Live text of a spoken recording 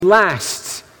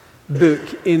last book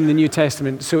in the New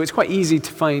Testament, so it's quite easy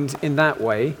to find in that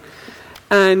way.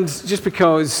 And just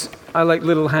because I like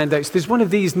little handouts, there's one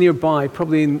of these nearby,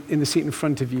 probably in the seat in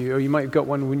front of you, or you might have got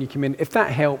one when you came in, if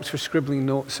that helps for scribbling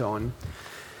notes on.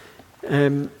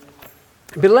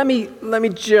 But let me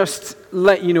just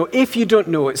let you know, if you don't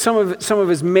know it, some of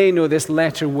us may know this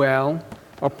letter well,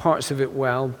 or parts of it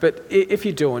well, but if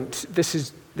you don't, this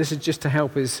is just to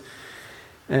help us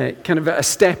kind of a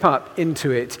step up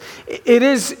into it. It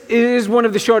is one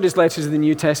of the shortest letters of the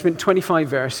New Testament, 25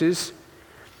 verses.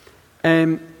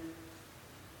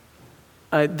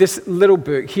 This little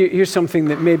book, here's something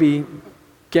that maybe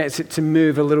gets it to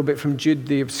move a little bit from Jude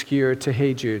the Obscure to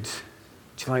Hey Jude.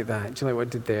 Do you like that? Do you like what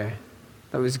I did there?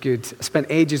 That was good. I spent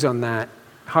ages on that.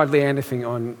 Hardly anything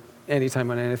on any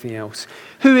time on anything else.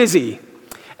 Who is he?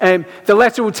 The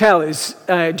letter will tell us,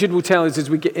 Jude will tell us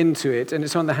as we get into it, and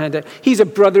it's on the handout. He's a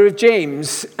brother of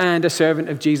James and a servant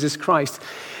of Jesus Christ.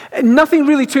 Nothing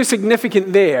really too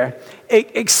significant there,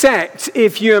 except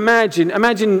if you imagine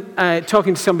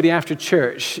talking to somebody after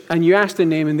church, and you ask their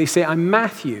name, and they say, I'm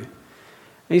Matthew.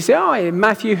 And you say, oh,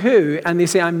 Matthew who? And they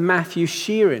say, I'm Matthew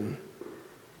Sheeran.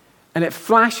 And it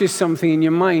flashes something in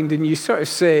your mind, and you sort of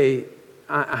say,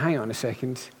 hang on a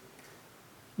second.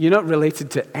 You're not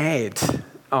related to Ed,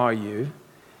 are you?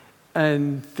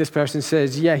 And this person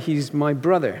says, yeah, he's my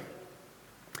brother.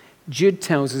 Jude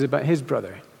tells us about his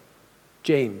brother,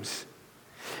 James.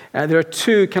 There are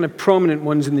two kind of prominent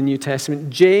ones in the New Testament.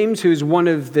 James, who is one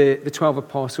of the 12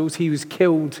 apostles, he was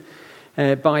killed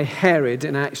by Herod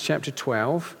in Acts chapter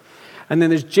 12. And then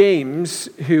there's James,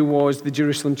 who was the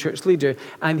Jerusalem church leader,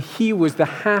 and he was the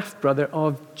half-brother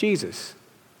of Jesus.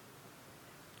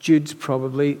 Jude's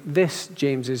probably this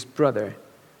James's brother,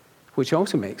 which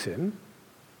also makes him,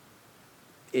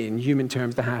 in human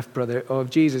terms, the half-brother of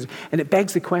Jesus. And it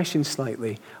begs the question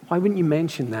slightly, why wouldn't you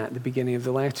mention that at the beginning of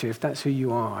the letter if that's who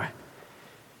you are?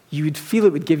 You would feel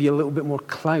it would give you a little bit more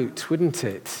clout, wouldn't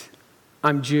it?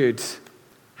 I'm Jude,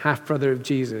 half-brother of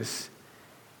Jesus.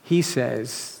 He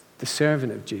says, the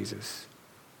servant of Jesus.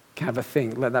 Have a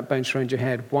think, let that bounce around your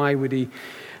head. Why would he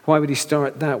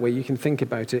start that way? You can think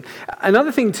about it.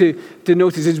 Another thing to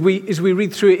notice as we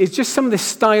read through it is just some of the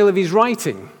style of his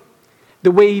writing. The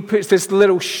way he puts this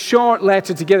little short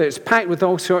letter together. It's packed with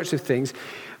all sorts of things.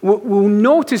 We'll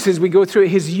notice as we go through it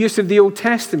his use of the Old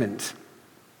Testament.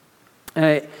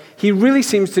 He really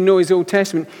seems to know his Old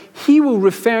Testament. He will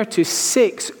refer to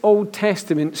 6 Old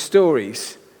Testament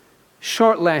stories.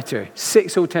 Short letter,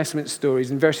 6 Old Testament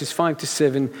stories in verses 5 to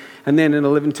 7, and then in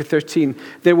 11 to 13.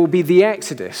 There will be the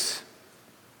Exodus,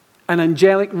 an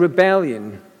angelic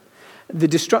rebellion, the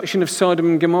destruction of Sodom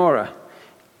and Gomorrah,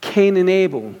 Cain and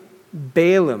Abel,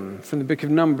 Balaam from the book of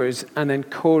Numbers, and then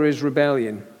Korah's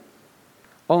rebellion,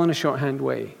 all in a shorthand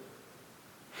way.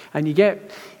 And you get,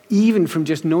 even from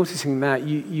just noticing that,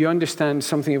 you understand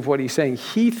something of what he's saying.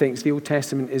 He thinks the Old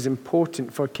Testament is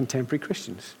important for contemporary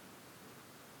Christians.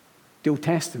 The Old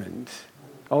Testament,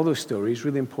 all those stories,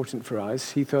 really important for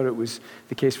us. He thought it was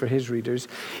the case for his readers.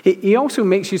 He also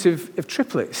makes use of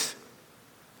triplets.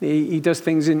 He does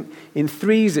things in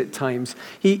threes at times.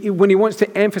 When he wants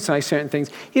to emphasize certain things,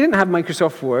 he didn't have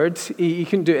Microsoft Word. He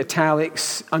couldn't do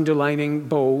italics, underlining,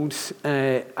 bold,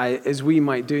 as we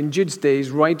might do. In Jude's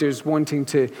days, writers wanting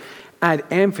to add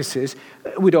emphasis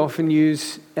would often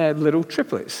use little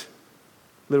triplets,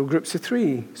 little groups of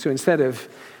 3. So instead of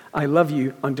I love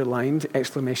you, underlined,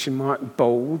 exclamation mark,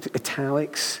 bold,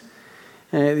 italics,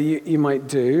 you might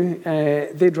do.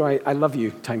 They'd write, I love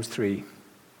you, times 3.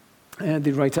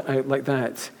 They'd write it out like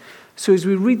that. So as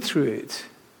we read through it,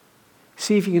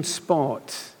 see if you can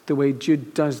spot the way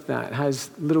Jude does that,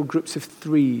 has little groups of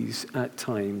 3s at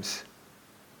times.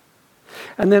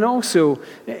 And then also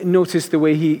notice the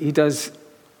way he does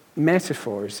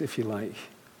metaphors, if you like.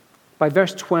 By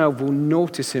verse 12, we'll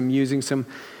notice him using some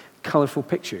colorful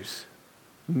pictures,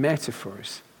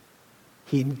 metaphors.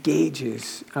 He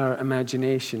engages our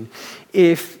imagination.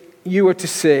 If you were to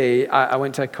say, I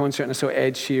went to a concert and I saw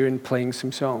Ed Sheeran playing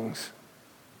some songs,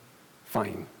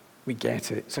 fine, we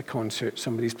get it. It's a concert,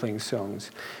 somebody's playing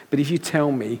songs. But if you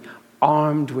tell me,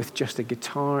 armed with just a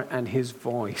guitar and his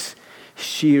voice,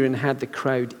 Sheeran had the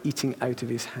crowd eating out of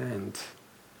his hand.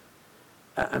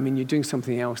 I mean, you're doing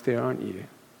something else there, aren't you?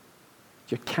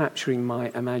 You're capturing my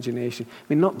imagination. I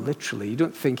mean, not literally. You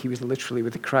don't think he was literally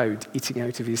with the crowd eating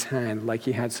out of his hand like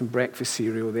he had some breakfast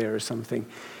cereal there or something.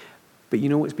 But you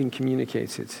know what's been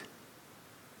communicated?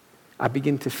 I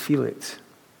begin to feel it.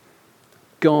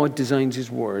 God designs his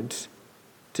words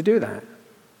to do that.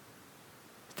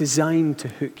 It's designed to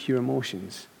hook your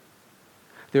emotions.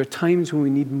 There are times when we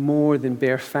need more than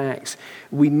bare facts.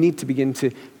 We need to begin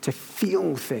to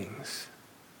feel things.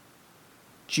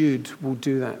 Jude will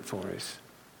do that for us.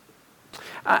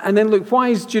 And then look, why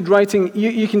is Jude writing?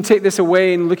 You can take this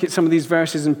away and look at some of these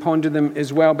verses and ponder them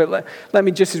as well. But let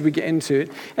me, just as we get into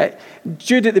it,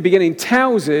 Jude at the beginning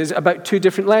tells us about two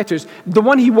different letters. The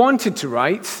one he wanted to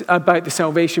write about the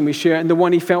salvation we share, and the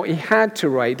one he felt he had to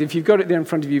write. If you've got it there in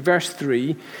front of you, verse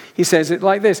 3, he says it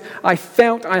like this: I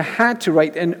felt I had to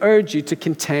write and urge you to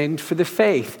contend for the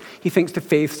faith. He thinks the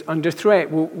faith's under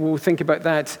threat. We'll think about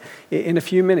that in a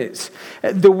few minutes.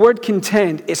 The word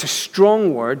contend is a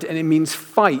strong word, and it means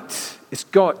fight. It's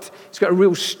got a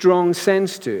real strong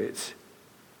sense to it.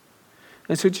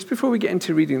 And so just before we get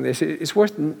into reading this, it's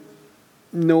worth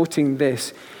noting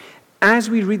this. As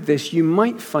we read this, you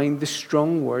might find the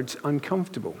strong words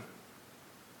uncomfortable.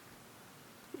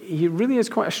 He really is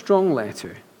quite a strong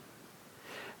letter.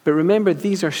 But remember,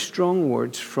 these are strong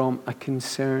words from a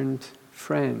concerned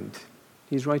friend.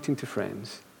 He's writing to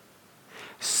friends.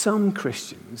 Some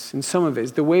Christians, and some of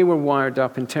us, the way we're wired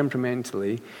up and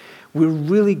temperamentally, we're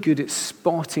really good at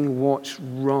spotting what's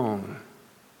wrong.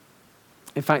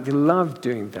 In fact, they love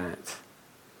doing that.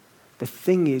 The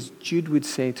thing is, Jude would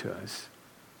say to us,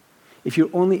 if you're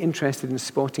only interested in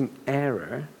spotting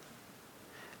error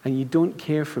and you don't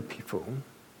care for people,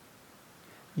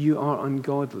 you are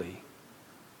ungodly.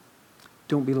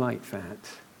 Don't be like that.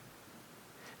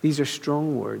 These are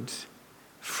strong words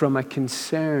from a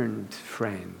concerned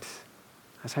friend.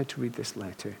 That's how to read this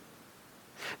letter.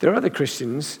 There are other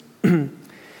Christians,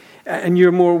 and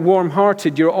you're more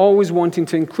warm-hearted. You're always wanting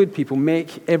to include people,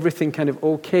 make everything kind of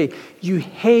okay. You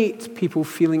hate people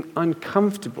feeling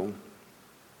uncomfortable.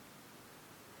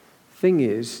 Thing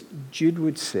is, Jude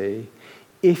would say,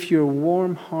 if your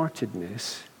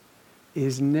warm-heartedness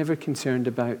is never concerned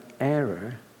about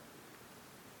error,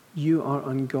 you are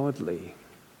ungodly.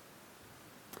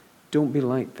 Don't be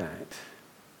like that.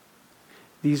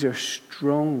 These are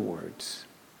strong words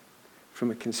from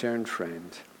a concerned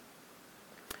friend.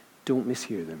 Don't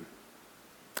mishear them.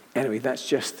 Anyway, that's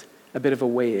just a bit of a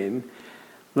way in.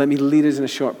 Let me lead us in a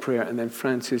short prayer, and then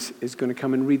Francis is going to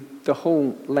come and read the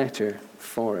whole letter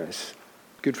for us.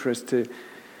 Good for us to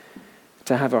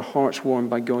have our hearts warmed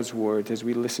by God's word as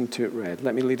we listen to it read.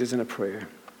 Let me lead us in a prayer.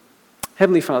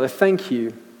 Heavenly Father, thank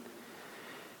you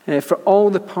for all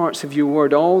the parts of your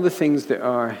word, all the things that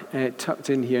are tucked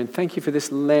in here. And thank you for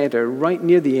this letter right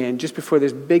near the end, just before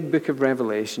this big book of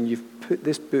Revelation. You've put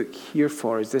this book here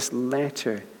for us, this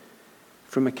letter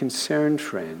from a concerned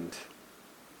friend.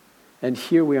 And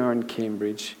here we are in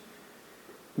Cambridge,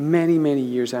 many, many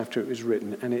years after it was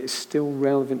written, and it is still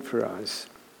relevant for us.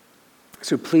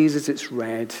 So please, as it's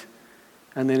read,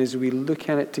 and then as we look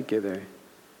at it together,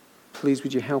 please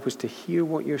would you help us to hear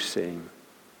what you're saying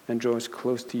and draw us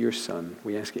close to your Son.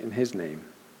 We ask it in his name.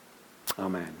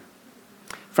 Amen.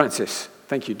 Francis,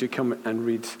 thank you. Do come and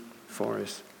read for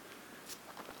us.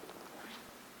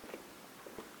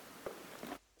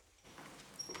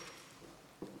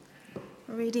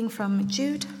 Reading from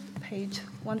Jude, page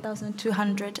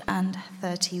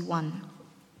 1231.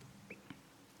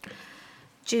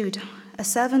 Jude, a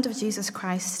servant of Jesus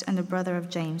Christ and a brother of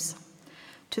James,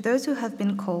 to those who have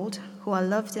been called, who are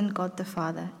loved in God the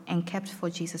Father and kept for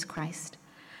Jesus Christ,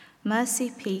 mercy,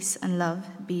 peace, and love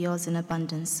be yours in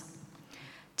abundance.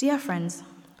 Dear friends,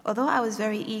 although I was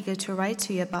very eager to write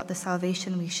to you about the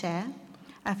salvation we share,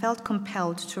 I felt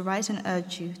compelled to write and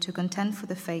urge you to contend for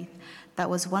the faith that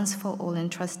was once for all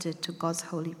entrusted to God's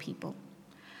holy people.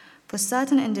 For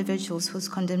certain individuals whose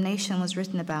condemnation was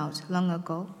written about long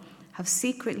ago have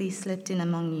secretly slipped in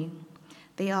among you.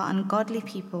 They are ungodly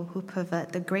people who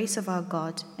pervert the grace of our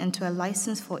God into a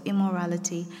license for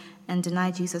immorality and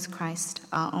deny Jesus Christ,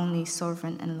 our only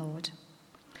sovereign and Lord.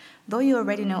 Though you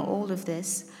already know all of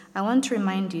this, I want to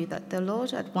remind you that the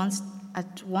Lord at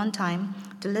one time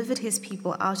delivered his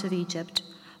people out of Egypt,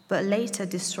 but later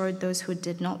destroyed those who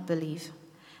did not believe.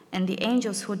 And the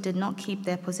angels who did not keep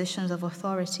their positions of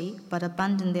authority, but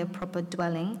abandoned their proper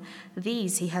dwelling,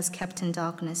 these he has kept in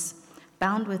darkness,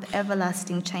 bound with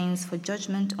everlasting chains for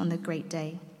judgment on the great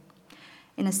day.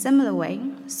 In a similar way,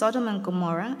 Sodom and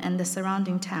Gomorrah and the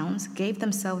surrounding towns gave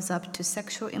themselves up to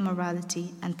sexual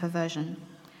immorality and perversion.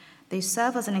 They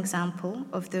serve as an example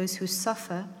of those who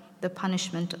suffer the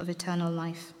punishment of eternal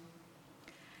life.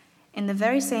 In the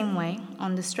very same way,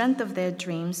 on the strength of their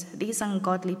dreams, these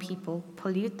ungodly people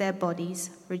pollute their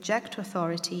bodies, reject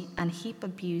authority, and heap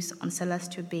abuse on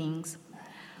celestial beings.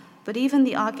 But even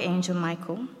the archangel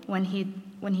Michael, when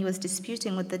he was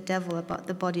disputing with the devil about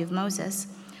the body of Moses,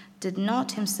 did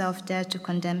not himself dare to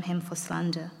condemn him for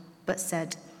slander, but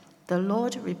said, "The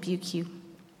Lord rebuke you."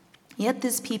 Yet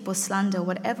these people slander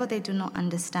whatever they do not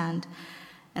understand,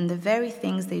 and the very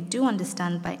things they do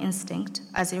understand by instinct,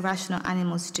 as irrational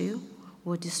animals do,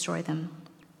 will destroy them.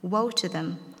 Woe to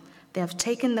them! They have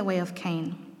taken the way of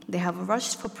Cain. They have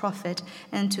rushed for profit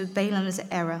into Balaam's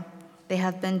error. They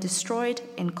have been destroyed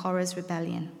in Korah's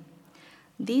rebellion.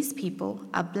 These people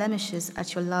are blemishes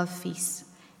at your love feasts,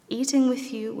 eating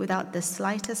with you without the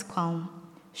slightest qualm,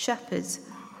 shepherds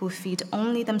who feed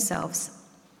only themselves.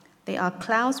 They are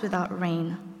clouds without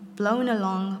rain, blown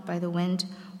along by the wind,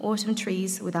 autumn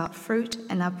trees without fruit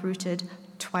and uprooted,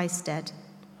 twice dead.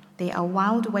 They are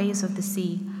wild waves of the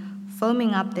sea,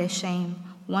 foaming up their shame,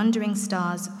 wandering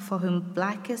stars for whom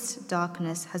blackest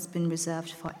darkness has been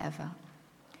reserved forever.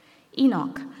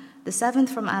 Enoch, the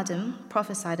seventh from Adam,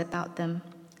 prophesied about them.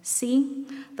 See,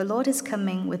 the Lord is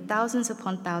coming with thousands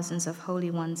upon thousands of holy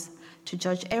ones, to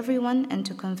judge everyone and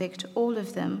to convict all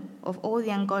of them of all the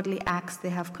ungodly acts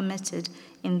they have committed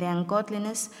in their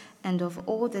ungodliness and of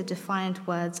all the defiant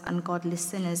words ungodly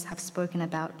sinners have spoken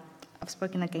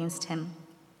against him.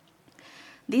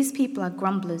 These people are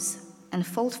grumblers and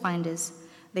fault-finders.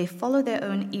 They follow their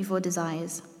own evil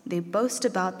desires. They boast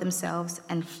about themselves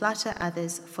and flatter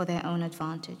others for their own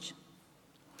advantage.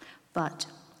 But,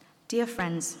 dear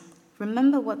friends,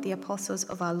 remember what the apostles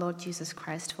of our Lord Jesus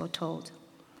Christ foretold.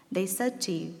 They said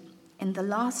to you, in the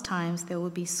last times there will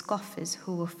be scoffers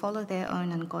who will follow their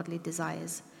own ungodly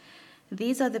desires.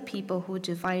 These are the people who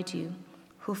divide you,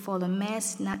 who follow mere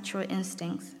natural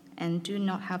instincts and do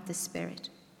not have the Spirit.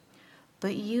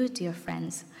 But you, dear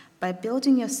friends, by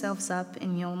building yourselves up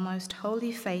in your most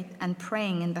holy faith and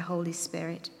praying in the Holy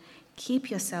Spirit, keep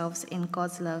yourselves in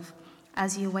God's love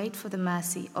as you wait for the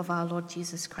mercy of our Lord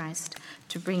Jesus Christ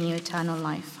to bring you eternal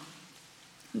life.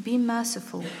 Be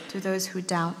merciful to those who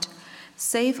doubt.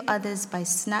 Save others by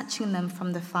snatching them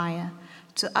from the fire.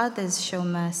 To others show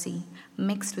mercy,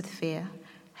 mixed with fear,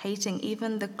 hating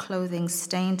even the clothing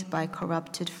stained by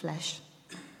corrupted flesh.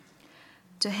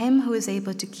 To him who is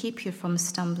able to keep you from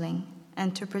stumbling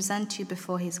and to present you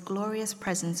before his glorious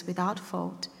presence without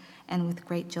fault and with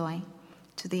great joy,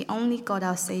 to the only God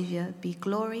our Savior be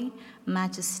glory,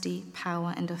 majesty,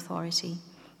 power, and authority,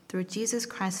 through Jesus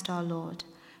Christ our Lord,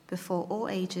 before all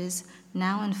ages,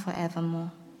 now and forevermore.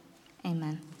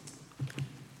 Amen.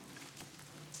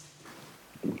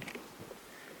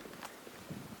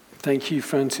 Thank you,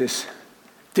 Francis.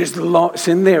 There's lots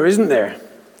in there, isn't there?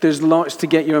 There's lots to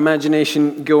get your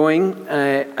imagination going.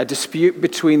 A dispute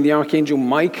between the archangel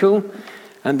Michael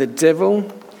and the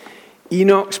devil.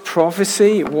 Enoch's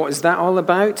prophecy, what is that all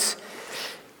about?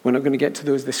 We're not going to get to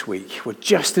those this week. We're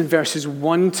just in verses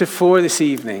 1 to 4 this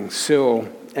evening. So,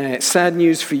 sad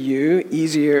news for you,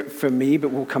 easier for me,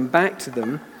 but we'll come back to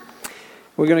them.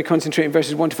 We're going to concentrate on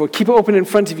verses 1 to 4. Keep it open in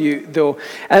front of you, though.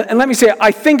 And let me say,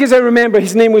 I think as I remember,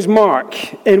 his name was Mark,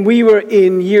 and we were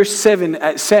in year 7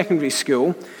 at secondary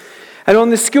school. And on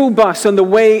the school bus, on the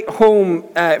way home,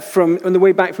 on the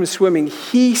way back from swimming,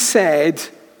 he said,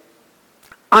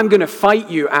 I'm going to fight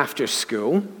you after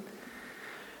school.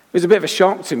 It was a bit of a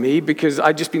shock to me because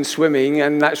I'd just been swimming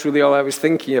and that's really all I was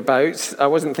thinking about. I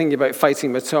wasn't thinking about fighting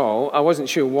him at all. I wasn't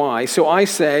sure why. So I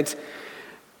said,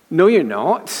 no, you're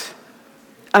not.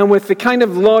 And with the kind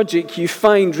of logic you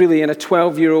find really in a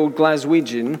 12-year-old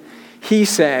Glaswegian, he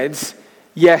said,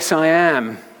 yes, I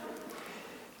am.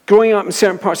 Growing up in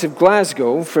certain parts of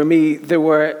Glasgow, for me, there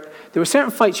were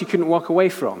certain fights you couldn't walk away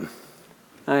from.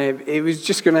 It was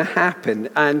just going to happen.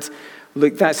 And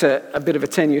look, that's a bit of a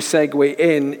tenuous segue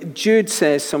in. Jude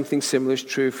says something similar is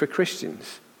true for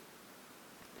Christians.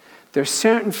 There are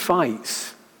certain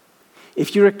fights,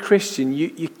 if you're a Christian,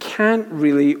 you can't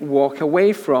really walk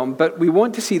away from. But we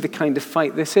want to see the kind of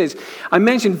fight this is. I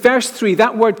mentioned verse 3,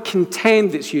 that word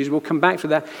contend that's used, we'll come back to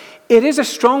that. It is a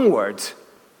strong word.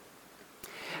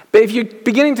 But if you're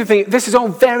beginning to think, this is all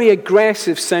very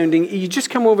aggressive sounding, you just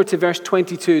come over to verse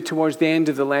 22 towards the end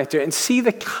of the letter and see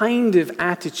the kind of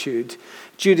attitude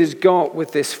Jude has got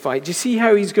with this fight. Do you see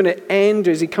how he's going to end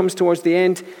as he comes towards the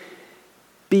end?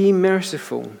 Be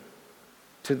merciful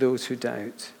to those who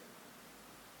doubt.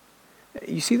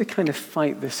 You see the kind of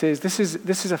fight this is. This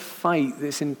is a fight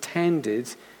that's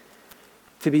intended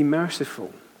to be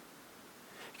merciful.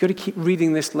 You've got to keep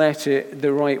reading this letter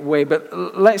the right way.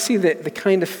 But let's see the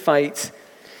kind of fight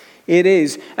it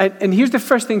is. And here's the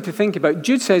first thing to think about.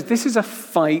 Jude says this is a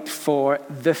fight for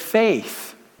the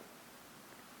faith.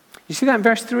 You see that in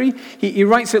verse 3? He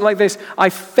writes it like this.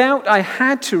 I felt I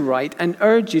had to write and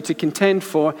urge you to contend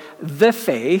for the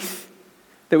faith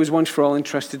that was once for all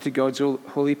entrusted to God's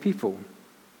holy people.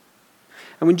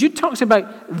 And when Jude talks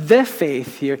about the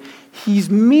faith here, he's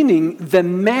meaning the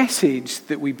message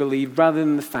that we believe rather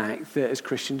than the fact that as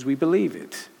Christians we believe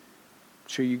it. I'm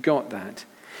sure you got that.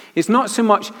 It's not so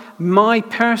much my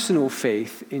personal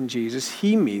faith in Jesus.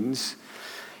 He means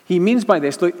by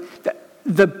this, look,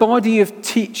 the body of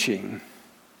teaching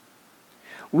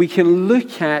we can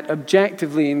look at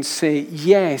objectively and say,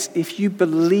 yes, if you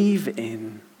believe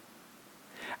in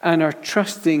and are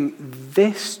trusting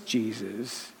this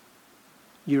Jesus,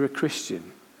 you're a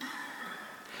Christian.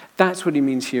 That's what he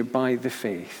means here by the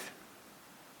faith.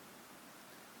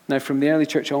 Now, from the early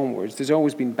church onwards, there's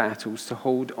always been battles to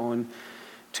hold on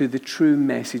to the true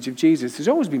message of Jesus. There's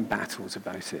always been battles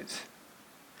about it.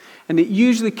 And it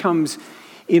usually comes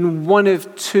in one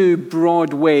of two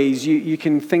broad ways. You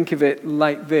can think of it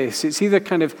like this. It's either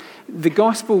kind of the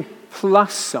gospel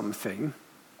plus something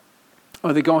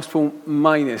or the gospel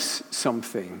minus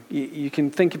something. You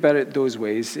can think about it those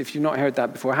ways. If you've not heard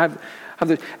that before, have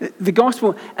the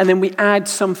gospel and then we add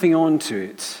something onto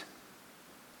it.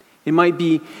 It might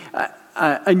be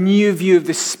a new view of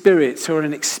the Spirit or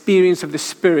an experience of the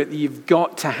Spirit that you've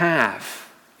got to have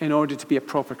in order to be a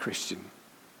proper Christian.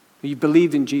 You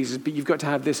believed in Jesus, but you've got to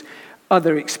have this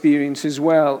other experience as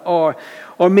well.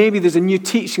 Or maybe there's a new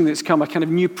teaching that's come, a kind of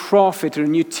new prophet or a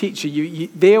new teacher.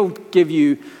 They'll give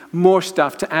you more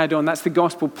stuff to add on. That's the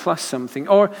gospel plus something.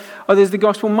 Or there's the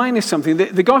gospel minus something.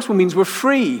 The gospel means we're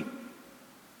free.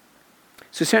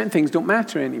 So certain things don't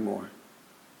matter anymore.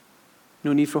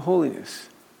 No need for holiness.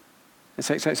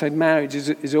 Sex outside marriage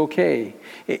is okay.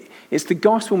 It's the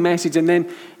gospel message, and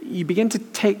then you begin to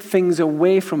take things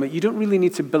away from it. You don't really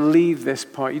need to believe this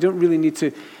part. You don't really need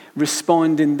to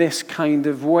respond in this kind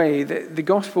of way. The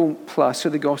gospel plus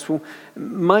or the gospel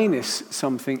minus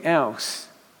something else.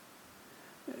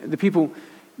 The people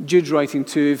Jude's writing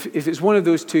to, if it's one of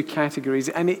those two categories,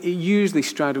 and it usually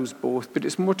straddles both, but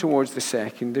it's more towards the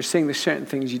second. They're saying there's certain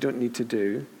things you don't need to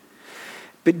do.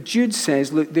 But Jude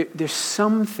says, look, there's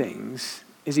some things,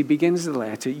 as he begins the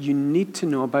letter, you need to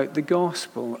know about the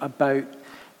gospel, about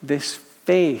this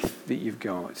faith that you've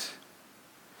got.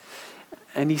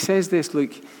 And he says this,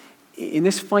 look, in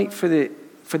this fight for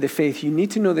the faith, you need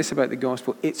to know this about the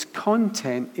gospel. Its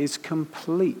content is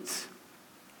complete.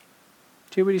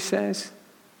 Do you hear what he says?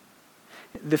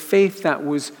 The faith that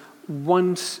was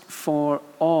once for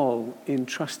all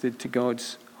entrusted to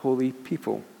God's holy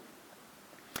people.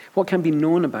 What can be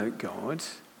known about God?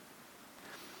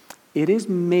 It is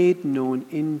made known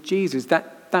in Jesus.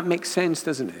 That makes sense,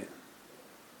 doesn't it?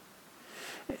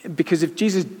 Because if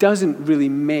Jesus doesn't really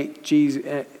make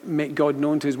God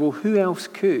known to us, well, who else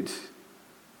could?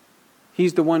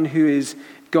 He's the one who is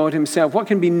God himself. What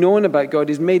can be known about God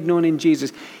is made known in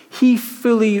Jesus. He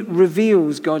fully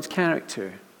reveals God's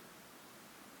character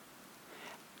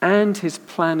and his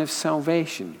plan of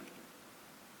salvation.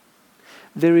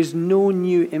 There is no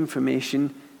new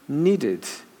information needed.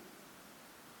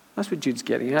 That's what Jude's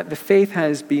getting at. The faith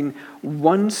has been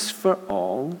once for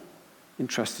all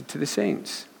entrusted to the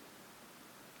saints.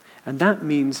 And that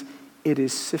means it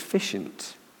is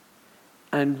sufficient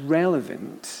and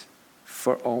relevant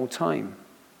for all time.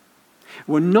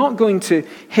 We're not going to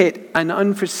hit an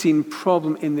unforeseen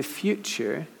problem in the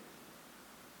future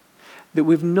that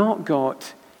we've not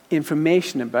got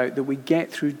information about that we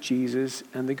get through Jesus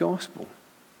and the gospel.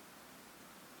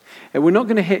 And we're not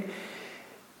going to hit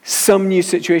some new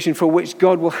situation for which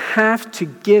God will have to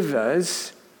give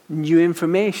us new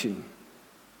information,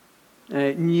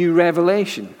 new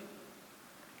revelation.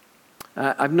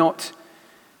 I've not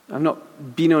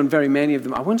been on very many of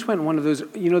them. I once went on one of those,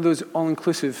 those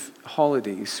all-inclusive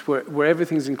holidays where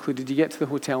everything's included. You get to the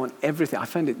hotel and everything. I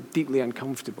found it deeply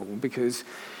uncomfortable because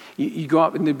you go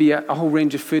up and there'd be a whole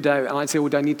range of food out, and I'd say, well,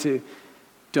 do I need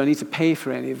to pay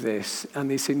for any of this?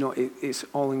 And they say, no, it's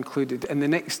all included. And the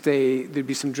next day, there'd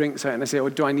be some drinks out, and I say, oh,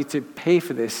 do I need to pay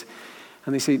for this?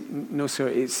 And they say, no, sir,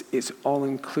 it's all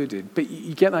included. But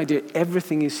you get the idea,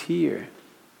 everything is here.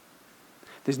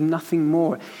 There's nothing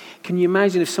more. Can you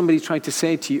imagine if somebody tried to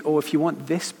say to you, oh, if you want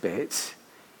this bit,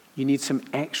 you need some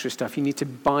extra stuff. You need to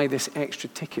buy this extra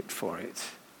ticket for it.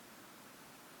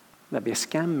 That'd be a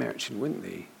scam merchant, wouldn't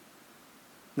they?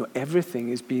 No, everything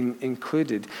is being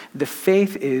included. The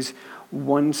faith is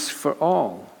once for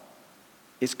all.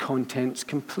 Its content's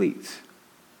complete.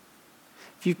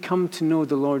 If you come to know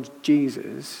the Lord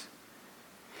Jesus,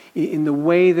 in the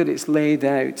way that it's laid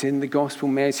out in the gospel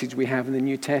message we have in the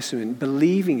New Testament,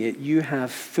 believing it, you have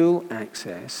full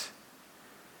access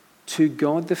to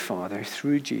God the Father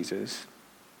through Jesus,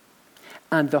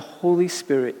 and the Holy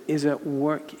Spirit is at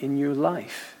work in your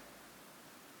life.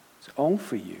 It's all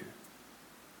for you.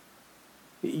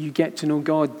 You get to know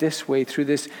God this way through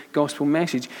this gospel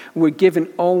message. We're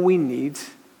given all we need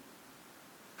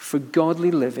for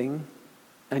godly living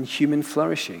and human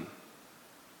flourishing.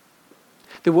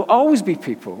 There will always be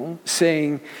people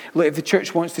saying, look, if the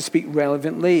church wants to speak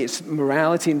relevantly, its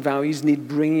morality and values need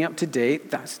bringing up to date.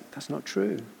 That's not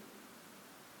true.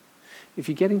 If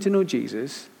you're getting to know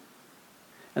Jesus,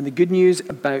 and the good news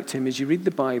about him as you read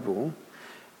the Bible,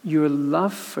 your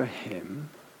love for him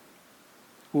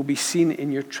will be seen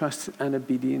in your trust and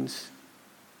obedience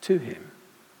to him.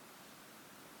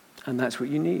 And that's what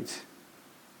you need.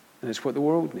 And it's what the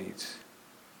world needs.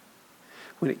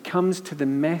 When it comes to the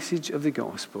message of the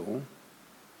gospel,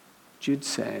 Jude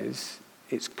says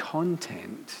its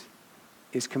content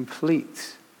is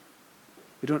complete.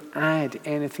 We don't add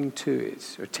anything to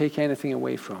it or take anything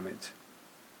away from it.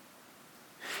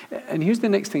 And here's the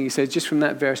next thing he says, just from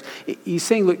that verse. He's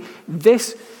saying, look,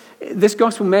 this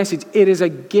gospel message, it is a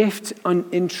gift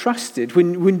entrusted.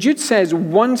 When Jude says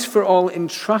once for all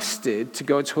entrusted to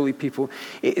God's holy people,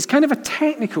 it's kind of a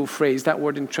technical phrase, that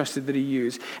word entrusted that he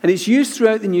used. And it's used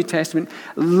throughout the New Testament,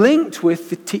 linked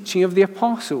with the teaching of the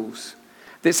apostles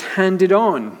that's handed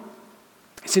on.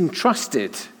 It's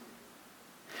entrusted.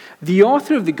 The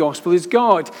author of the gospel is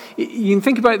God. You can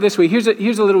think about it this way. Here's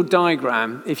a little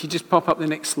diagram, if you just pop up the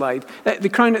next slide. The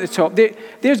crown at the top,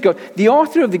 there's God. The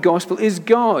author of the gospel is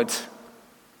God.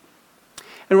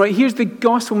 And right, here's the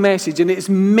gospel message, and it's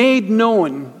made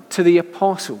known to the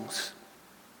apostles.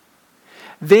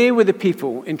 They were the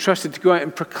people entrusted to go out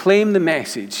and proclaim the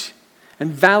message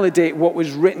and validate what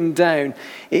was written down.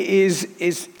 It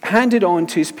is handed on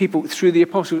to his people through the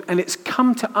apostles, and it's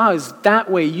come to us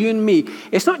that way, you and me.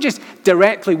 It's not just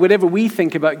directly whatever we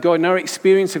think about God and our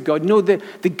experience of God. No, the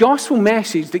gospel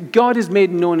message that God has made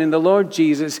known in the Lord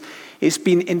Jesus is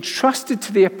been entrusted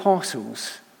to the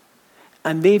apostles,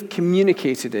 and they've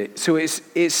communicated it. So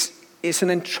it's an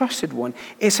entrusted one.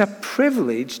 It's a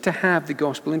privilege to have the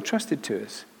gospel entrusted to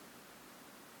us.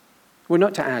 We're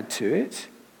not to add to it.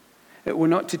 We're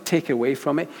not to take away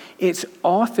from it. Its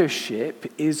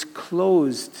authorship is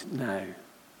closed now.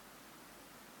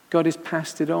 God has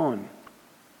passed it on.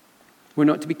 We're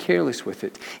not to be careless with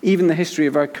it. Even the history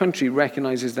of our country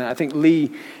recognizes that. I think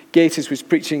Lee Gates was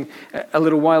preaching a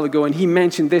little while ago, and he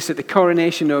mentioned this at the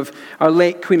coronation of our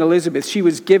late Queen Elizabeth. She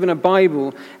was given a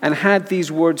Bible and had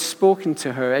these words spoken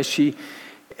to her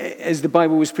as the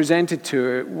Bible was presented to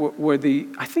her,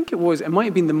 it might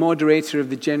have been the moderator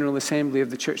of the General Assembly of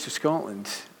the Church of Scotland.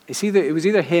 It was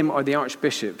either him or the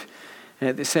Archbishop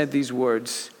that said these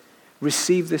words,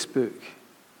 "Receive this book,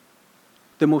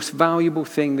 the most valuable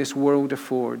thing this world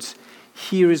affords.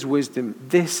 Here is wisdom.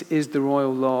 This is the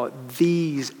royal law.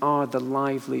 These are the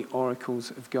lively oracles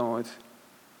of God."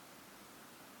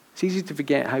 It's easy to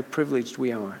forget how privileged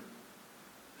we are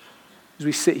as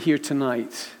we sit here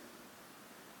tonight.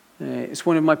 It's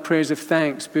one of my prayers of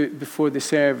thanks before the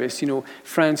service.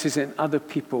 Francis and other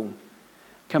people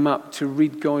come up to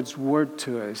read God's word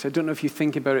to us. I don't know if you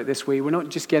think about it this way. We're not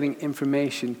just getting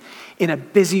information in a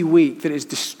busy week that is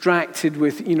distracted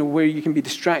with, where you can be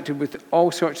distracted with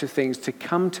all sorts of things, to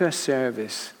come to a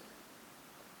service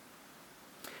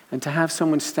and to have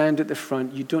someone stand at the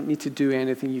front. You don't need to do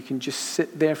anything. You can just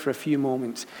sit there for a few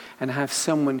moments and have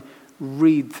someone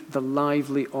read the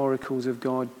lively oracles of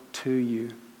God to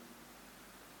you.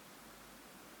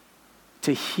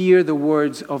 To hear the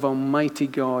words of Almighty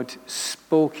God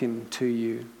spoken to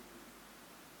you.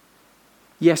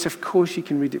 Yes, of course you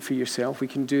can read it for yourself. We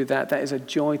can do that. That is a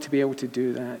joy to be able to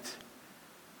do that.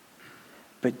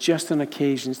 But just on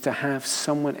occasions to have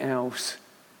someone else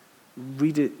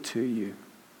read it to you.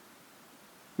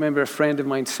 I remember a friend of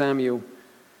mine, Samuel,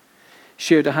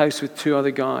 shared a house with two other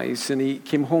guys, and he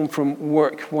came home from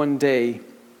work one day,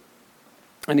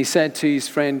 and he said to his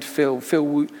friend Phil,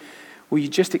 "Will you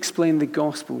just explain the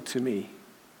gospel to me?"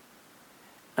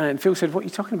 And Phil said, "What are you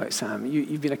talking about, Sam?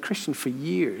 You've been a Christian for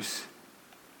years.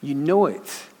 You know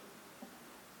it."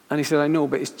 And he said, "I know,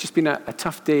 but it's just been a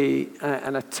tough day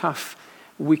and a tough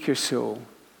week or so.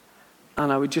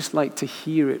 And I would just like to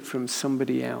hear it from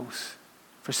somebody else,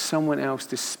 for someone else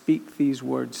to speak these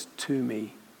words to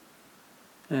me."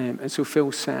 And so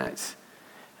Phil sat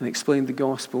and explained the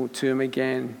gospel to him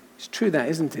again. It's true that,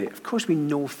 isn't it? Of course we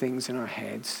know things in our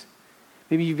heads.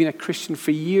 Maybe you've been a Christian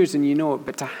for years and you know it,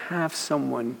 but to have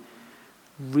someone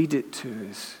read it to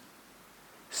us,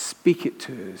 speak it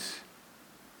to us,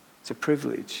 it's a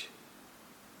privilege.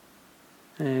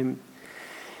 We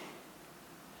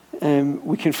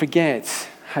can forget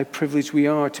how privileged we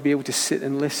are to be able to sit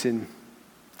and listen.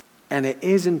 And it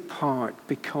is in part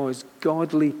because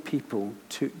godly people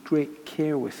took great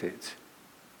care with it.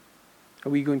 Are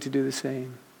we going to do the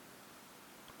same?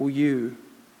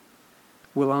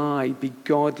 Will I be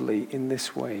godly in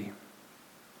this way?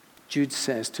 Jude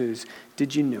says to us,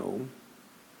 did you know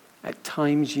at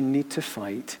times you need to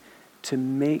fight to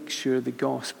make sure the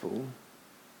gospel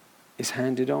is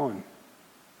handed on?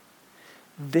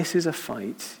 This is a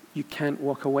fight you can't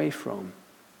walk away from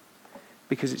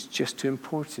because it's just too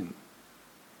important.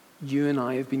 You and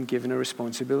I have been given a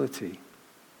responsibility.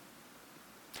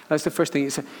 That's the first thing.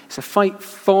 It's a fight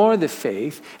for the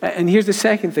faith. And here's the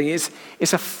second thing.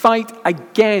 It's a fight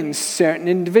against certain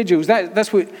individuals.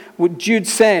 That's what Jude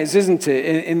says, isn't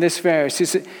it, in this verse?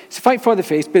 It's a fight for the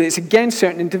faith, but it's against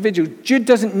certain individuals. Jude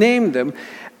doesn't name them,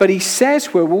 but he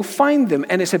says where we'll find them,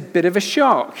 and it's a bit of a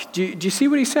shock. Do you see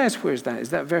what he says? Where is that?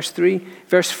 Is that verse 3?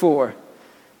 Verse 4.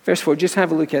 Verse 4, just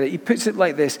have a look at it. He puts it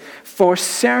like this. For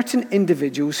certain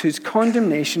individuals whose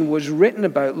condemnation was written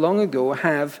about long ago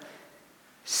have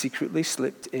secretly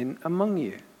slipped in among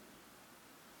you.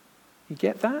 You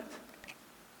get that?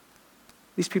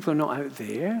 These people are not out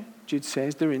there. Jude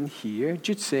says they're in here.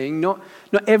 Jude's saying not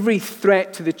every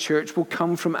threat to the church will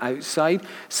come from outside.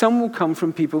 Some will come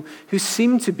from people who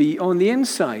seem to be on the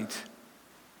inside,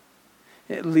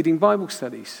 leading Bible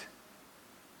studies,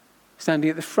 standing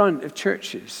at the front of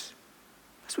churches.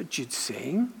 That's what Jude's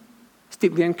saying. It's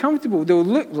deeply uncomfortable. They'll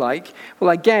look like,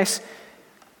 I guess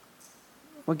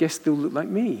they'll look like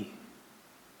me.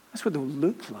 That's what they'll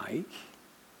look like.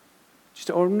 Just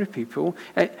ordinary people.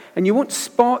 And you won't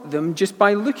spot them just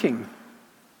by looking.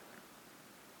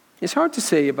 It's hard to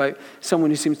say about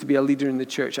someone who seems to be a leader in the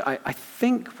church, I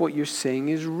think what you're saying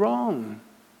is wrong.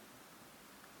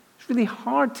 It's really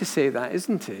hard to say that,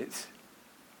 isn't it?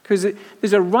 Because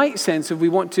there's a right sense of we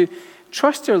want to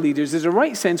trust our leaders. There's a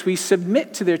right sense we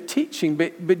submit to their teaching.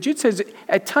 But Jude says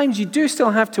at times you do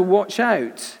still have to watch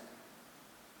out.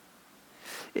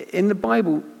 In the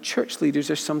Bible, church leaders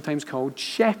are sometimes called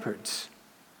shepherds.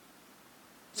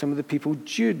 Some of the people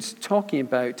Jude's talking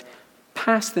about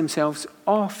pass themselves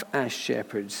off as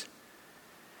shepherds.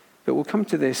 But we'll come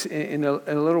to this in a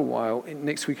little while,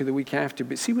 next week or the week after.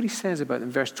 But see what he says about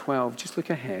them, verse 12. Just look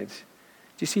ahead.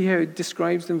 Do you see how it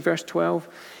describes them, verse 12?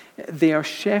 They are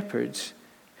shepherds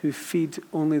who feed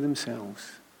only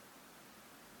themselves.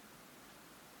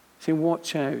 Saying,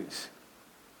 watch out.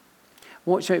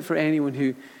 Watch out for anyone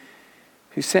who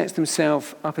sets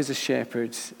themselves up as a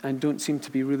shepherd and don't seem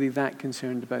to be really that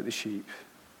concerned about the sheep.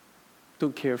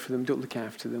 Don't care for them, don't look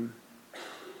after them,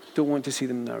 don't want to see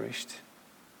them nourished.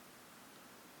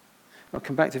 I'll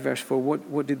come back to verse 4.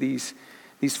 What did these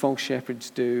false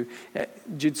shepherds do?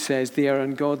 Jude says they are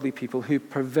ungodly people who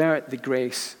pervert the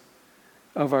grace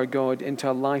of our God into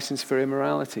a license for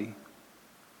immorality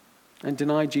and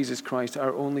deny Jesus Christ,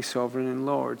 our only sovereign and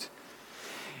Lord.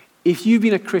 If you've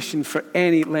been a Christian for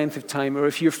any length of time, or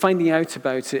if you're finding out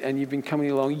about it and you've been coming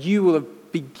along, you will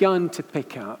have begun to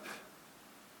pick up.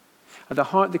 At the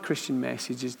heart of the Christian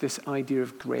message is this idea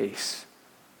of grace.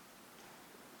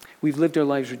 We've lived our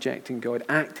lives rejecting God,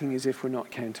 acting as if we're not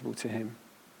accountable to Him.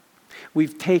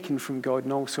 We've taken from God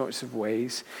in all sorts of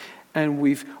ways, and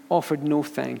we've offered no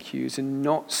thank yous and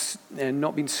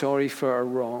not been sorry for our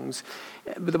wrongs.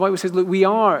 But the Bible says, look, we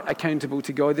are accountable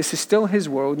to God. This is still His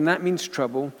world, and that means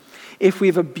trouble. If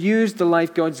we've abused the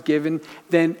life God's given,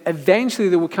 then eventually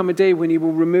there will come a day when He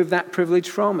will remove that privilege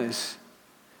from us.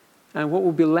 And what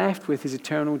we'll be left with is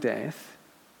eternal death.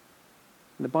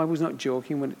 And the Bible's not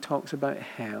joking when it talks about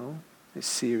hell. It's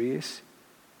serious.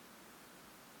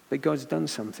 But God's done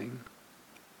something.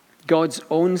 God's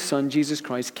own Son, Jesus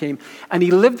Christ, came and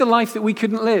He lived the life that we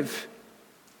couldn't live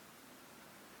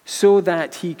so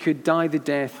that He could die the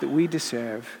death that we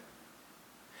deserve.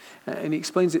 And He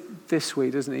explains it this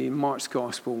way, doesn't He, in Mark's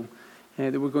Gospel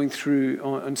that we're going through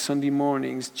on Sunday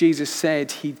mornings. Jesus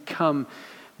said He'd come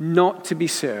not to be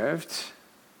served,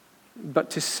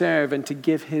 but to serve and to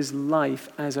give His life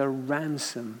as a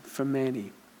ransom for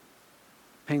many,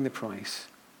 paying the price.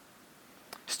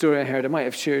 Story I heard, I might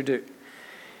have shared it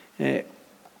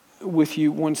with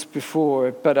you once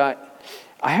before, but I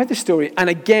heard the story, and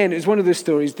again, it was one of those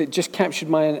stories that just captured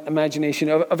my imagination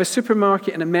of a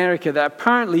supermarket in America that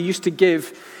apparently used to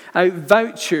give out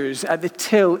vouchers at the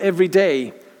till every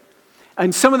day.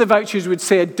 And some of the vouchers would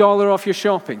say $1 off your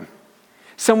shopping.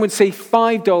 Some would say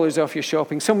 $5 off your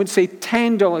shopping. Some would say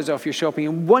 $10 off your shopping.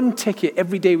 And one ticket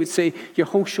every day would say your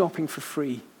whole shopping for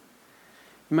free.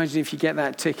 Imagine if you get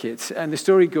that ticket. And the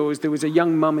story goes, there was a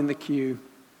young mum in the queue.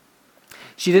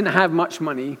 She didn't have much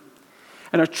money.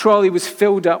 And her trolley was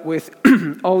filled up with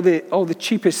all the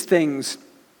cheapest things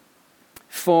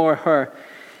for her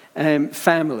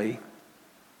family.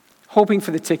 hoping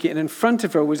for the ticket, and in front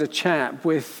of her was a chap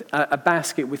with a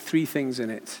basket with 3 things in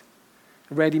it.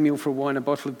 A ready meal for one, a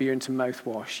bottle of beer, and some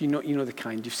mouthwash. You know the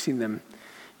kind. You've seen them.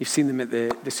 You've seen them at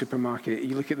the supermarket.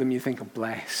 You look at them, you think, oh,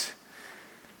 bless.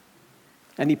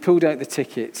 And he pulled out the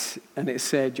ticket, and it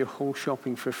said, your whole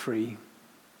shopping for free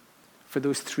for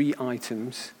those 3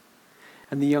 items.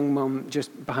 And the young mum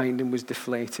just behind him was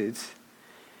deflated.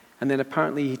 And then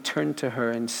apparently he turned to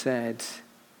her and said,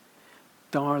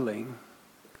 darling,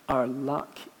 our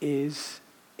luck is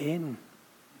in.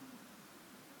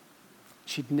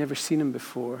 She'd never seen him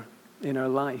before in her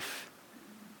life.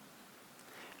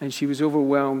 And she was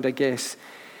overwhelmed, I guess,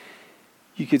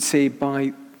 you could say,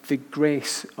 by the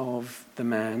grace of the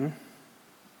man,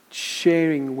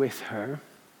 sharing with her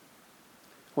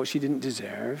what she didn't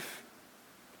deserve,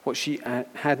 what she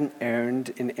hadn't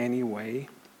earned in any way.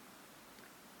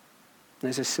 And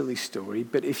it's a silly story,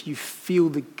 but if you feel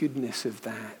the goodness of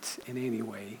that in any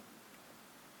way,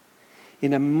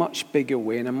 in a much bigger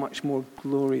way, in a much more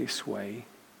glorious way,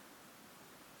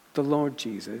 the Lord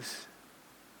Jesus,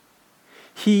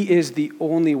 he is the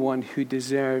only one who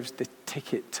deserves the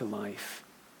ticket to life.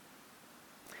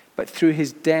 But through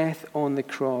his death on the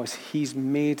cross, he's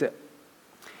made a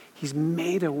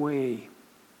way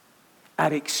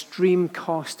at extreme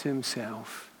cost to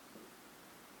himself,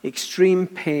 extreme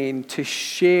pain, to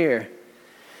share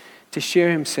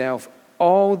himself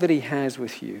all that he has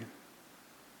with you.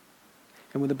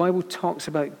 And when the Bible talks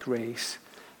about grace,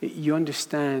 you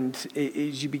understand,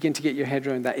 as you begin to get your head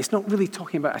around that, it's not really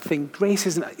talking about a thing. Grace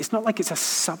it's not like it's a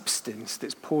substance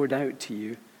that's poured out to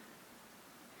you.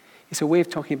 It's a way of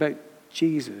talking about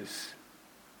Jesus.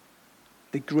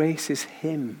 The grace is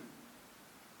him.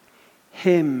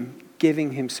 Him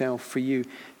giving himself for you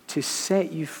to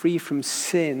set you free from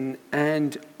sin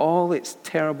and all its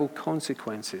terrible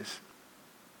consequences.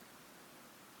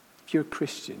 If you're a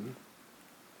Christian,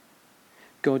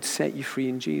 God set you free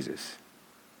in Jesus.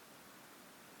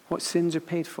 What sins are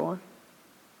paid for?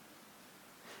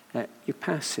 Your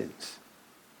past sins.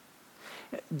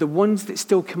 The ones that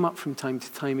still come up from time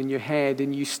to time in your head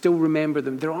and you still remember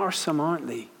them. There are some, aren't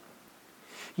they?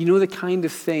 You know the kind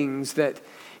of things that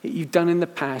you've done in the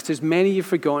past. There's many you've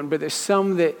forgotten, but there's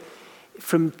some that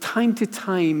from time to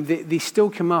time they still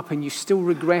come up and you still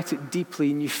regret it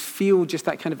deeply and you feel just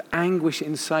that kind of anguish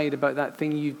inside about that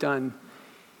thing you've done.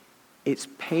 It's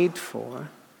paid for.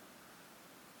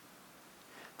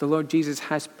 The Lord Jesus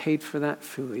has paid for that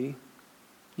fully.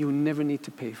 You'll never need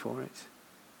to pay for it.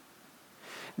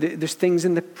 There's things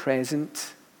in the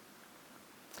present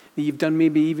that you've done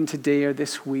maybe even today or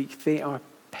this week. They are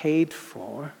paid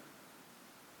for.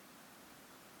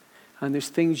 And there's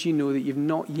things you know that you've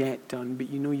not yet done, but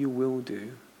you know you will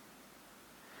do.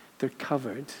 They're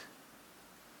covered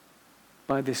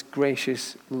by this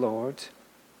gracious Lord.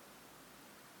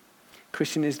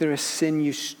 Christian, is there a sin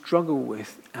you struggle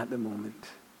with at the moment?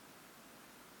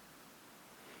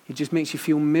 It just makes you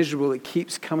feel miserable. It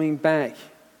keeps coming back.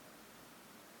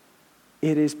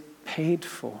 It is paid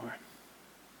for.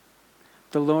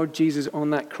 The Lord Jesus on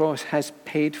that cross has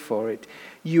paid for it.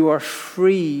 You are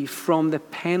free from the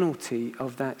penalty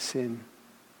of that sin.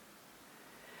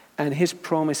 And his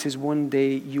promise is one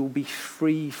day you'll be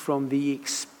free from the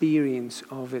experience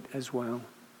of it as well.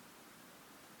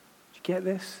 Do you get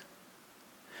this?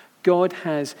 God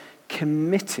has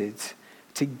committed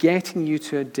to getting you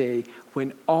to a day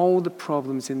when all the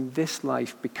problems in this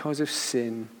life because of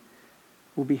sin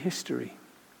will be history.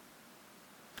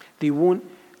 They won't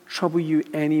trouble you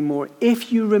anymore.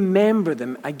 If you remember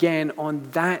them again on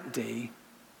that day,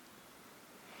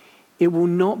 it will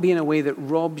not be in a way that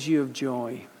robs you of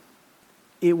joy.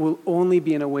 It will only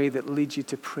be in a way that leads you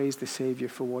to praise the Savior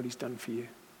for what he's done for you.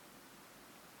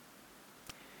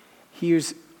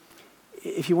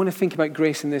 If you want to think about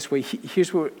grace in this way,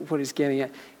 here's what it's getting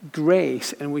at.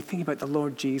 Grace, and we think about the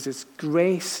Lord Jesus,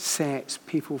 grace sets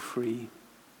people free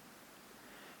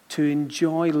to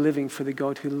enjoy living for the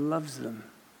God who loves them.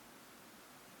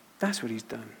 That's what he's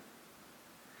done.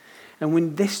 And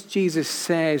when this Jesus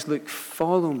says, look,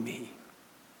 follow me,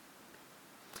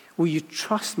 will you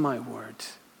trust my word?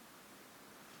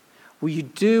 Will you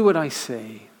do what I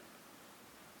say?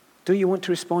 Don't you want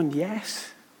to respond,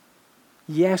 yes?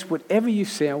 Yes, whatever you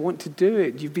say, I want to do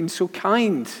it. You've been so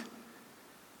kind.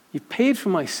 You've paid for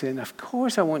my sin. Of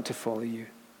course I want to follow you.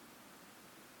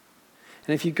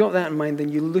 And if you've got that in mind, then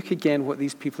you look again what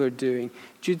these people are doing.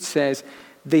 Jude says,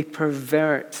 they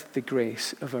pervert the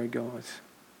grace of our God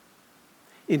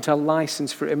into a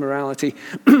license for immorality.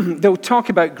 They'll talk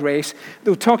about grace.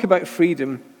 They'll talk about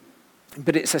freedom.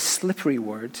 But it's a slippery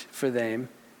word for them.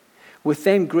 With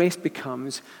them, grace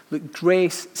becomes, look,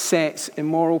 grace sets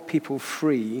immoral people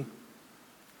free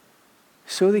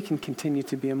so they can continue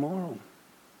to be immoral.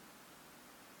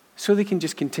 So they can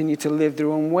just continue to live their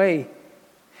own way.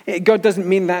 God doesn't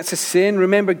mean that's a sin.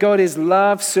 Remember, God is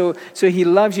love, so he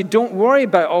loves you. Don't worry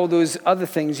about all those other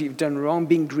things you've done wrong,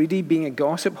 being greedy, being a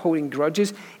gossip, holding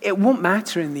grudges. It won't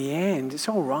matter in the end. It's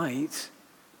all right.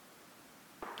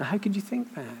 Now, how could you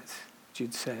think that,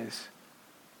 Jude says?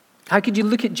 How could you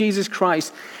look at Jesus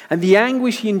Christ and the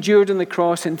anguish he endured on the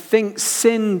cross and think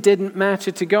sin didn't matter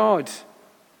to God?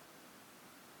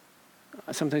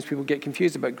 Sometimes people get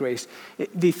confused about grace.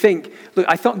 They think, look,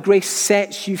 I thought grace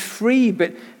sets you free,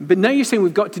 but now you're saying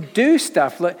we've got to do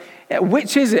stuff. Like,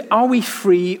 which is it? Are we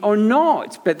free or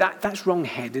not? But that's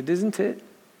wrong-headed, isn't it?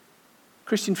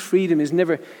 Christian freedom is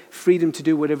never freedom to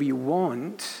do whatever you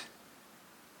want.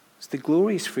 It's the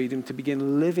glorious freedom to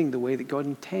begin living the way that God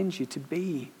intends you to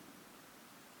be.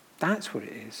 That's what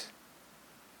it is.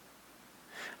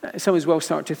 Some as well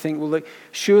start to think, well, look,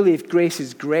 surely if grace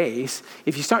is grace,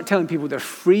 if you start telling people they're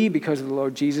free because of the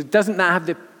Lord Jesus, doesn't that have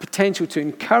the potential to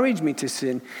encourage me to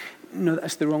sin? No,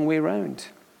 that's the wrong way around.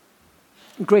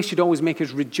 Grace should always make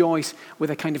us rejoice with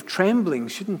a kind of trembling,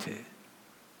 shouldn't it?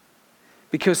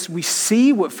 Because we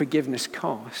see what forgiveness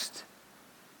cost,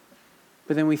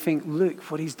 but then we think, look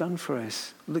what he's done for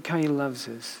us. Look how he loves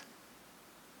us.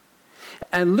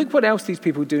 And look what else these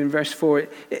people do in verse 4.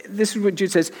 This is what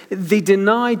Jude says. They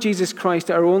deny Jesus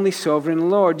Christ, our only sovereign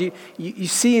Lord. You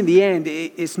see in the end,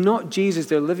 it's not Jesus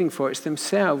they're living for, it's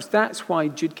themselves. That's why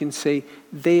Jude can say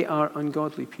they are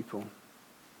ungodly people.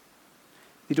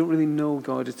 They don't really know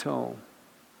God at all.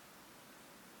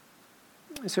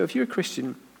 So if you're a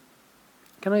Christian,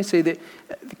 can I say that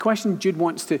the question Jude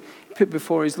wants to put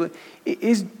before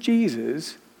is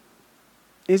Jesus,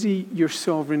 is he your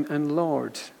sovereign and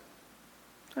Lord?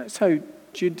 That's how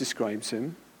Jude describes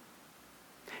him.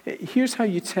 Here's how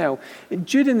you tell.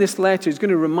 Jude in this letter is going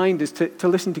to remind us to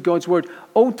listen to God's word,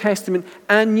 Old Testament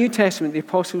and New Testament, the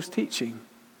apostles' teaching.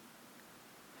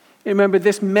 Remember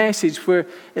this message where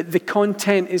the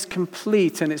content is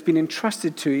complete and it's been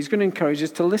entrusted to. He's going to encourage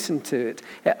us to listen to it.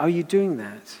 Are you doing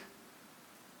that?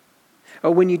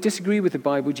 Or when you disagree with the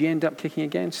Bible, do you end up kicking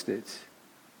against it?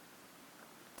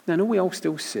 Now, I know we all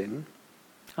still sin.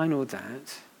 I know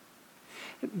that.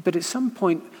 But at some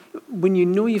point, when you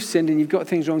know you've sinned and you've got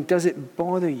things wrong, does it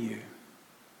bother you?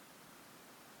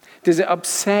 Does it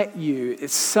upset you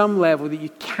at some level that you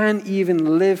can't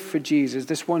even live for Jesus,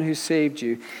 this one who saved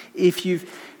you? If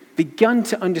you've begun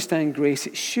to understand grace,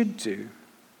 it should do.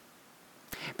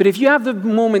 But if you have the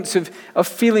moments of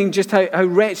feeling just how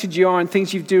wretched you are and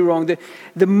things you do wrong,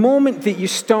 the moment that you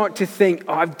start to think,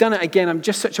 oh, I've done it again, I'm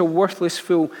just such a worthless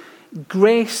fool,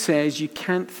 grace says you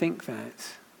can't think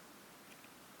that.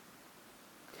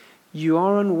 You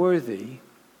are unworthy,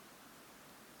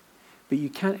 but you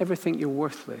can't ever think you're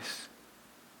worthless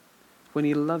when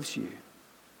he loves you.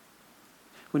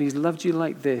 When he's loved you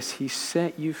like this, he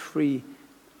set you free.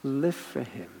 Live for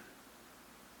him.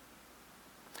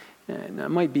 Now, it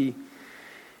might be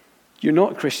you're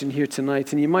not a Christian here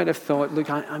tonight, and you might have thought, look,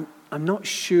 I'm not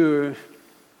sure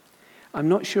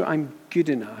I'm good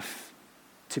enough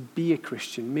to be a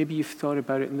Christian. Maybe you've thought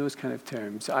about it in those kind of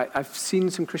terms. I've seen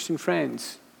some Christian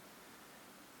friends,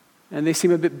 and they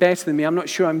seem a bit better than me. I'm not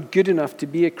sure I'm good enough to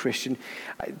be a Christian.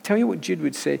 I tell you what Jude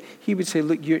would say. He would say,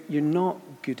 look, you're not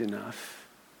good enough.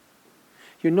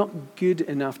 You're not good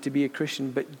enough to be a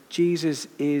Christian, but Jesus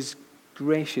is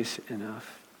gracious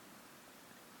enough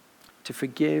to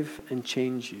forgive and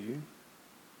change you.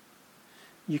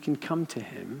 You can come to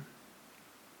him.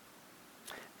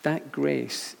 That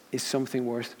grace is something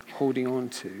worth holding on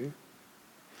to.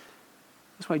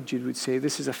 That's why Jude would say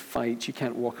this is a fight you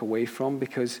can't walk away from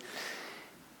because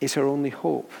it's our only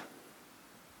hope.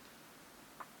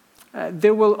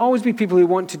 There will always be people who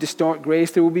want to distort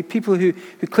grace. There will be people who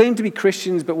claim to be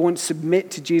Christians but won't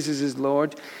submit to Jesus as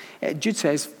Lord. Jude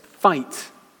says, fight.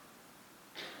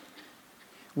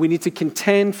 We need to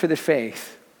contend for the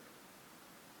faith.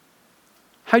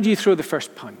 How do you throw the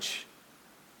first punch?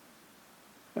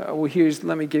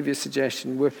 Let me give you a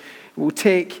suggestion. We'll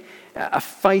take a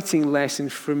fighting lesson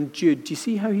from Jude. Do you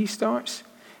see how he starts?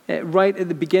 Right at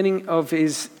the beginning of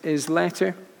his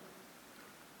letter.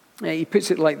 He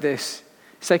puts it like this.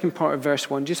 Second part of verse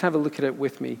 1. Just have a look at it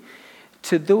with me.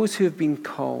 To those who have been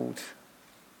called,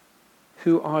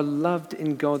 who are loved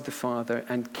in God the Father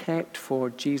and kept for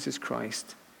Jesus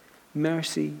Christ,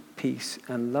 mercy, peace,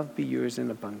 and love be yours in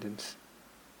abundance.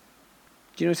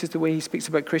 Do you notice the way he speaks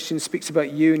about Christians, speaks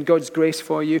about you and God's grace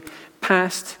for you,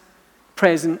 past,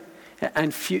 present,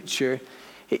 and future?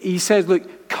 He says,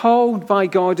 look, called by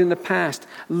God in the past,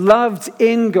 loved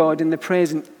in God in the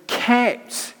present,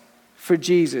 kept for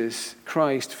Jesus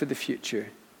Christ for the future.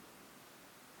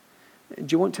 Do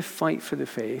you want to fight for the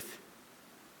faith?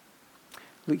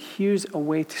 Look, here's a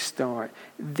way to start.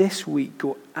 This week,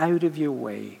 go out of your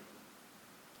way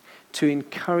to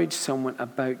encourage someone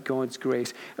about God's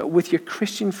grace. With your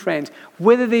Christian friends,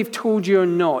 whether they've told you or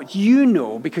not, you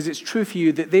know, because it's true for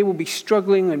you, that they will be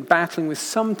struggling and battling with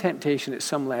some temptation at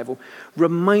some level.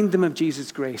 Remind them of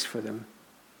Jesus' grace for them,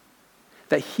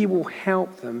 that he will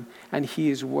help them and he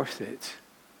is worth it.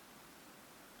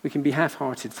 We can be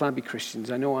half-hearted, flabby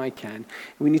Christians. I know I can.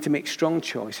 We need to make strong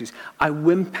choices. I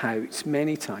wimp out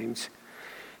many times.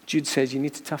 Jude says you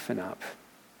need to toughen up.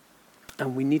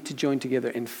 And we need to join together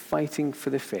in fighting for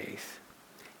the faith.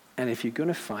 And if you're going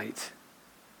to fight,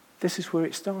 this is where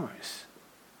it starts.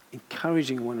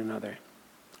 Encouraging one another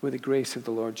with the grace of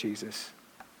the Lord Jesus.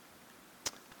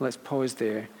 Let's pause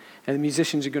there. And the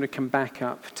musicians are going to come back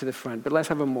up to the front. But let's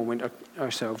have a moment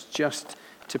ourselves just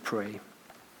to pray.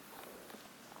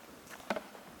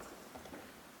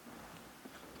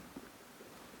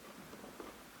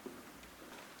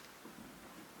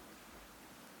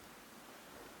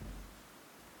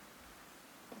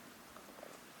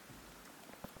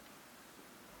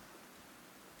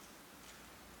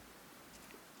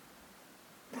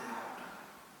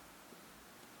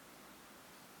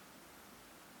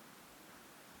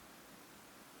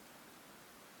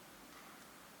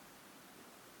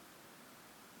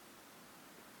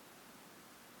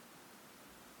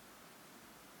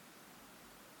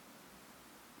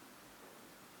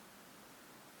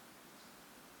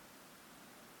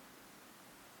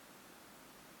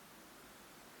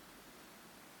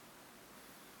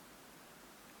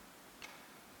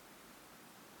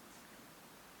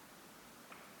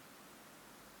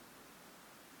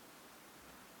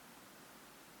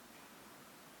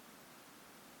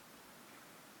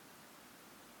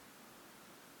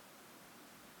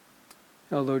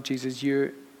 Oh, Lord Jesus,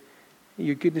 your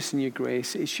goodness and your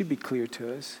grace, it should be clear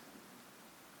to us.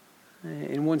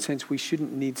 In one sense, we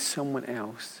shouldn't need someone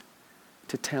else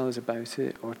to tell us about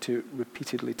it or to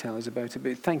repeatedly tell us about it.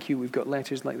 But thank you, we've got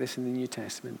letters like this in the New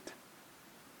Testament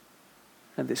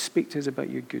and that speak to us about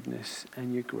your goodness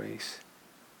and your grace.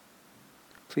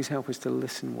 Please help us to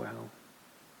listen well.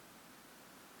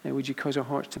 And would you cause our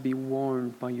hearts to be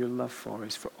warmed by your love for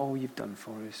us, for all you've done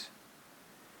for us.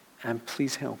 And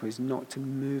please help us not to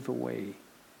move away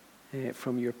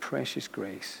from your precious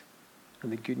grace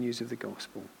and the good news of the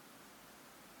gospel.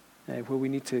 Where we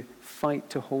need to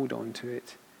fight to hold on to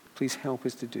it, please help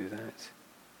us to do that.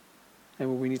 And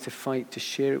where we need to fight to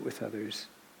share it with others,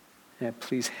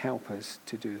 please help us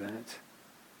to do that.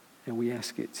 And we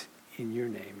ask it in your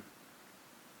name.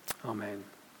 Amen.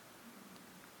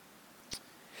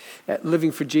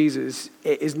 Living for Jesus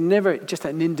is never just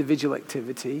an individual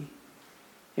activity.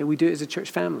 We do it as a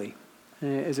church family,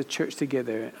 as a church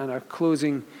together. And our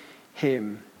closing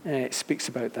hymn speaks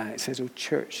about that. It says, "O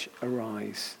church,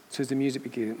 arise." So as the music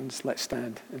begins, let's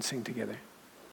stand and sing together.